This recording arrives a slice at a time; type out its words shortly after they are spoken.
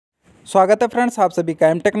स्वागत है फ्रेंड्स आप सभी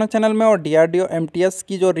का टेक्नो चैनल में। और डीआरडीओ एमटीएस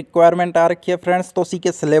की जो रिक्वायरमेंट आ रखी है फ्रेंड्स, तो उसी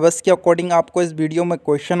के सिलेबस के अकॉर्डिंग आपको इस वीडियो में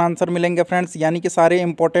क्वेश्चन आंसर मिलेंगे फ्रेंड्स। यानी कि सारे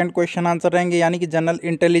इंपॉर्टेंट क्वेश्चन आंसर रहेंगे, यानी कि जनरल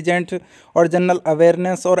इंटेलिजेंट और जनरल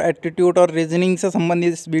अवेयरनेस और एप्टीट्यूड और रीजनिंग से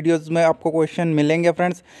संबंधित इस वीडियोज़ में आपको क्वेश्चन मिलेंगे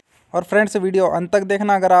फ्रेंड्स। और फ्रेंड्स वीडियो अंत तक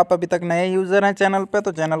देखना। अगर आप अभी तक नए यूज़र हैं चैनल पे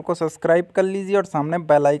तो चैनल को सब्सक्राइब कर लीजिए और सामने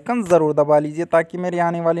बेल आइकन ज़रूर दबा लीजिए ताकि मेरी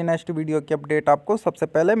आने वाली नेक्स्ट वीडियो की अपडेट आपको सबसे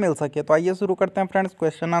पहले मिल सके। तो आइए शुरू करते हैं friends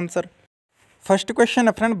question answer. First question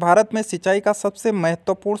है फ्रेंड, भारत में सिंचाई का सबसे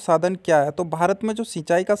महत्वपूर्ण साधन क्या है? तो भारत में जो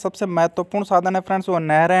सिंचाई का सबसे महत्वपूर्ण साधन है फ्रेंड्स वो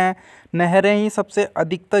नहरें हैं। नहरें ही सबसे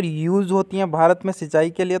अधिकतर यूज़ होती हैं भारत में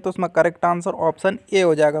सिंचाई के लिए, तो उसमें करेक्ट आंसर ऑप्शन ए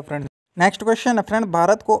हो जाएगा फ्रेंड। नेक्स्ट क्वेश्चन है फ्रेंड,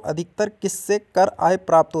 भारत को अधिकतर किससे कर आय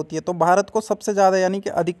प्राप्त होती है? तो भारत को सबसे ज़्यादा यानी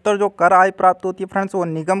कि अधिकतर जो कर आय प्राप्त होती है फ्रेंड्स वो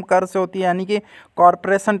निगम कर से होती है, यानी कि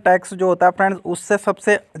कॉरपोरेशन टैक्स जो होता है फ्रेंड्स उससे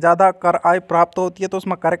सबसे ज़्यादा कर आय प्राप्त होती है। तो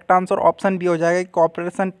उसमें करेक्ट आंसर ऑप्शन भी हो जाएगा कि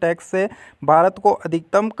कॉरपोरेशन टैक्स से भारत को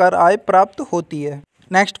अधिकतम कर आय प्राप्त होती है।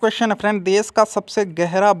 नेक्स्ट क्वेश्चन है फ्रेंड, देश का सबसे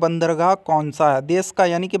गहरा बंदरगाह कौन सा है? देश का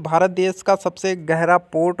यानी कि भारत देश का सबसे गहरा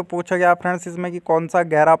पोर्ट पूछा गया फ्रेंड्स इसमें कि कौन सा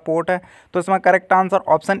गहरा पोर्ट है। तो इसमें करेक्ट आंसर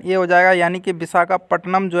ऑप्शन ए हो जाएगा, यानी कि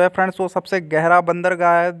विशाखापट्टनम जो है फ्रेंड्स वो सबसे गहरा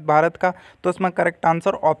बंदरगाह है भारत का। तो इसमें करेक्ट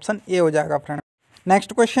आंसर ऑप्शन ए हो जाएगा फ्रेंड।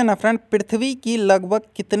 नेक्स्ट क्वेश्चन है फ्रेंड, पृथ्वी की लगभग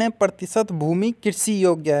कितने प्रतिशत भूमि कृषि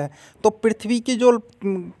योग्य है? तो पृथ्वी की जो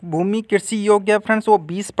भूमि कृषि योग्य है फ्रेंड्स वो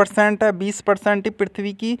 20% है। 20% ही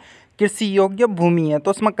पृथ्वी की कृषि योग्य भूमि है।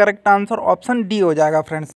 तो इसमें करेक्ट आंसर ऑप्शन डी हो जाएगा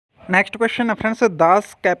फ्रेंड्स। नेक्स्ट क्वेश्चन है फ्रेंड्स,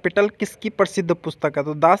 दास कैपिटल किसकी प्रसिद्ध पुस्तक है?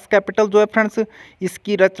 तो दास कैपिटल जो है फ्रेंड्स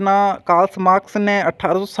इसकी रचना कार्ल मार्क्स ने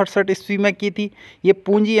 1867 ईस्वी में की थी। ये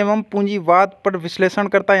पूंजी एवं पूंजीवाद पर विश्लेषण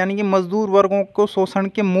करता है, यानी कि मजदूर वर्गों को शोषण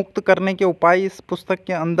के मुक्त करने के उपाय इस पुस्तक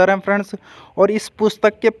के अंदर हैं फ्रेंड्स। और इस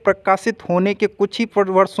पुस्तक के प्रकाशित होने के कुछ ही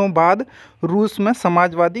वर्षों बाद रूस में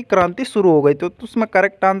समाजवादी क्रांति शुरू हो गई। तो उसमें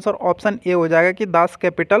करेक्ट आंसर ऑप्शन ए हो जाएगा कि दास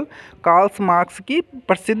कैपिटल कार्ल मार्क्स की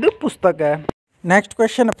प्रसिद्ध पुस्तक है। नेक्स्ट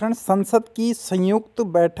क्वेश्चन है फ्रेंड्स, संसद की संयुक्त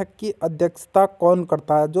बैठक की अध्यक्षता कौन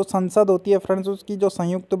करता है? जो संसद होती है फ्रेंड्स उसकी जो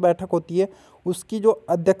संयुक्त बैठक होती है उसकी जो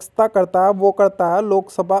अध्यक्षता करता है वो करता है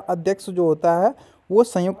लोकसभा अध्यक्ष जो होता है वो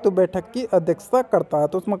संयुक्त बैठक की अध्यक्षता करता है।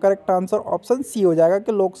 तो उसमें करेक्ट आंसर ऑप्शन सी हो जाएगा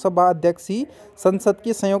कि लोकसभा अध्यक्ष ही संसद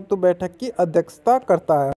की संयुक्त बैठक की अध्यक्षता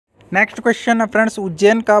करता है। नेक्स्ट क्वेश्चन है फ्रेंड्स,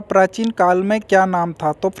 उज्जैन का प्राचीन काल में क्या नाम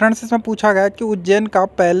था? तो फ्रेंड्स इसमें पूछा गया कि उज्जैन का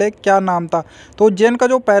पहले क्या नाम था? तो उज्जैन का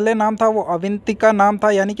जो पहले नाम था वो अवंतिका नाम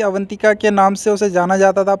था, यानी कि अवंतिका के नाम से उसे जाना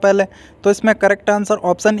जाता था पहले। तो इसमें करेक्ट आंसर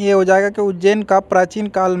ऑप्शन ए हो जाएगा कि उज्जैन का प्राचीन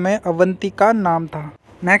काल में अवंतिका नाम था।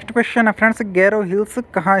 नेक्स्ट क्वेश्चन है फ्रेंड्स, गैरो हिल्स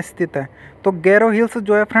कहाँ स्थित है? तो गैरो हिल्स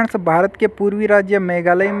जो है फ्रेंड्स भारत के पूर्वी राज्य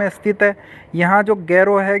मेघालय में स्थित है। यहाँ जो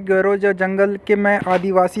गैरो है, गैरो जो जंगल के में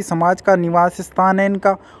आदिवासी समाज का निवास स्थान है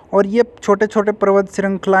इनका। और ये छोटे छोटे पर्वत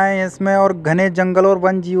श्रृंखलाएँ हैं इसमें, और घने जंगल और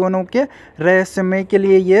वन जीवनों के रहस्यमय के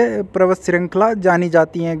लिए ये पर्वत श्रृंखला जानी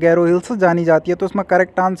जाती हैं, गैरो हिल्स जानी जाती है। तो इसमें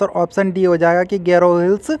करेक्ट आंसर ऑप्शन डी हो जाएगा कि गैरो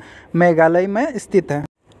हिल्स मेघालय में स्थित है।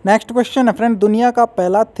 नेक्स्ट क्वेश्चन है फ्रेंड, दुनिया का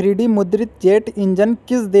पहला 3D मुद्रित जेट इंजन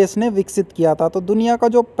किस देश ने विकसित किया था? तो दुनिया का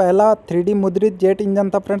जो पहला 3D मुद्रित जेट इंजन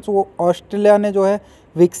था फ्रेंड्स वो ऑस्ट्रेलिया ने जो है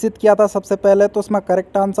विकसित किया था सबसे पहले। तो उसमें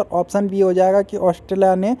करेक्ट आंसर ऑप्शन बी हो जाएगा कि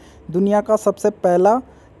ऑस्ट्रेलिया ने दुनिया का सबसे पहला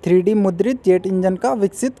 3D मुद्रित जेट इंजन का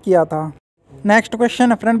विकसित किया था। नेक्स्ट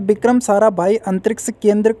क्वेश्चन है फ्रेंड, विक्रम साराभाई अंतरिक्ष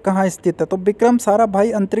केंद्र कहाँ स्थित है? तो विक्रम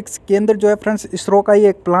साराभाई अंतरिक्ष केंद्र जो है फ्रेंड्स इसरो का ही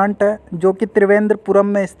एक प्लांट है जो कि त्रिवेंद्रपुरम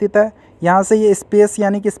में स्थित है। यहाँ से ये स्पेस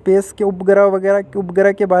यानी कि स्पेस के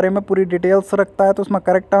उपग्रह के बारे में पूरी डिटेल्स रखता है। तो उसमें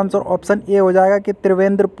करेक्ट आंसर ऑप्शन ए हो जाएगा कि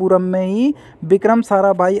त्रिवेंद्रपुरम में ही विक्रम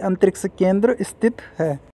साराभाई अंतरिक्ष केंद्र स्थित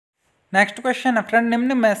है। नेक्स्ट क्वेश्चन है फ्रेंड,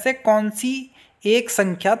 निम्न में से कौन सी एक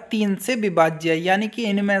संख्या 3 से विभाज्य है? यानी कि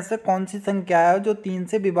इनमें से कौन सी संख्या है जो 3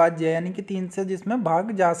 से विभाज्य है, यानी कि 3 से जिसमें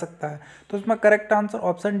भाग जा सकता है? तो उसमें करेक्ट आंसर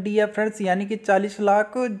ऑप्शन डी है फ्रेंड्स, यानी कि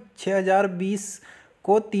 40,06,020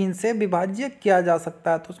 को 3 से विभाज्य किया जा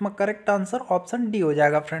सकता है। तो उसमें करेक्ट आंसर ऑप्शन डी हो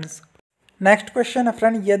जाएगा फ्रेंड्स। नेक्स्ट क्वेश्चन है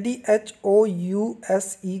फ्रेंड, यदि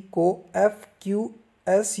HOUSE को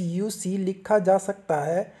FQSUC लिखा जा सकता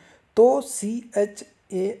है तो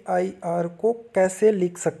CHAIR को कैसे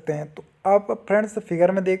लिख सकते हैं? तो आप फ्रेंड्स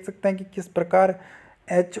फिगर में देख सकते हैं कि किस प्रकार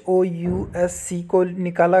HOUSC को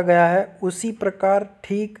निकाला गया है, उसी प्रकार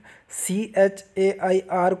ठीक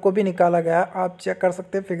CHAIR को भी निकाला गया। आप चेक कर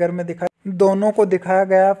सकते हैं फिगर में दोनों को दिखाया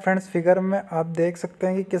गया फ्रेंड्स। फिगर में आप देख सकते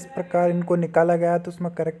हैं कि किस प्रकार इनको निकाला गया है। तो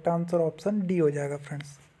उसमें करेक्ट आंसर ऑप्शन डी हो जाएगा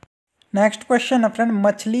फ्रेंड्स। नेक्स्ट क्वेश्चन है फ्रेंड,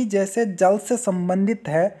 मछली जैसे जल से संबंधित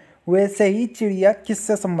है वैसे ही चिड़िया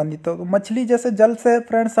किससे संबंधित है? तो मछली जैसे जल से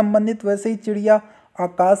फ्रेंड संबंधित वैसे ही चिड़िया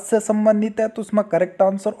आकाश से संबंधित है। तो उसमें करेक्ट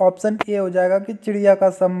आंसर ऑप्शन ए हो जाएगा कि चिड़िया का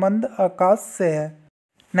संबंध आकाश से है।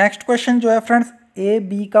 नेक्स्ट क्वेश्चन जो है फ्रेंड्स, ए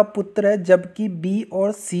बी का पुत्र है जबकि बी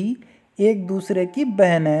और सी एक दूसरे की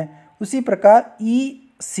बहन है। उसी प्रकार ई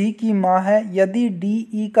सी की माँ है। यदि डी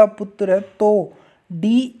ई का पुत्र है तो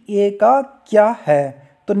डी ए का क्या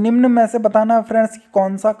है? तो निम्न में से बताना है फ्रेंड्स कि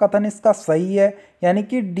कौन सा कथन इसका सही है, यानी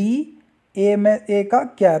कि डी ए में ए का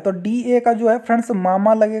क्या है। तो डी ए का जो है फ्रेंड्स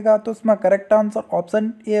मामा लगेगा, तो इसमें करेक्ट आंसर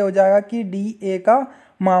ऑप्शन ए हो जाएगा कि डी ए का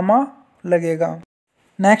मामा लगेगा।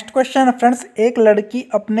 नेक्स्ट क्वेश्चन है फ्रेंड्स, एक लड़की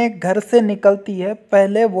अपने घर से निकलती है।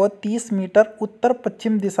 पहले वो 30 मीटर उत्तर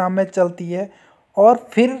पश्चिम दिशा में चलती है और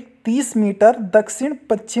फिर 30 मीटर दक्षिण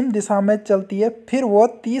पश्चिम दिशा में चलती है, फिर वो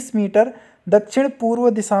 30 मीटर दक्षिण पूर्व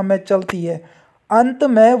दिशा में चलती है। अंत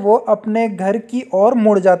में वो अपने घर की ओर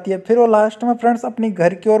मुड़ जाती है। फिर वो लास्ट में फ्रेंड्स अपनी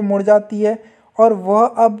घर की ओर मुड़ जाती है और वह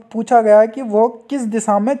अब पूछा गया है कि वो किस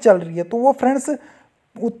दिशा में चल रही है। तो वो फ्रेंड्स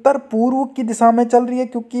उत्तर पूर्व की दिशा में चल रही है,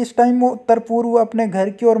 क्योंकि इस टाइम वो उत्तर पूर्व अपने घर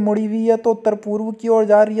की ओर मुड़ी हुई है, तो उत्तर पूर्व की ओर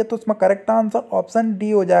जा रही है। तो इसमें करेक्ट आंसर ऑप्शन डी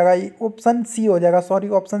हो जाएगा, ऑप्शन सी हो जाएगा, सॉरी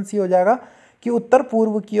ऑप्शन सी हो जाएगा कि उत्तर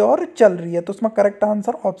पूर्व की ओर चल रही है। तो इसमें करेक्ट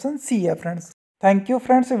आंसर ऑप्शन सी है friends. Thank you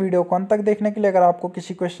friends video को अंत तक देखने के लिए। अगर आपको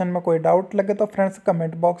किसी क्वेश्चन में कोई डाउट लगे तो फ्रेंड्स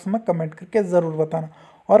कमेंट बॉक्स में कमेंट करके ज़रूर बताना।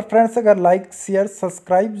 और फ्रेंड्स अगर लाइक शेयर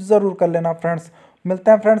सब्सक्राइब ज़रूर कर लेना फ्रेंड्स।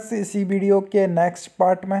 मिलते हैं फ्रेंड्स इसी वीडियो के नेक्स्ट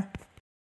पार्ट में।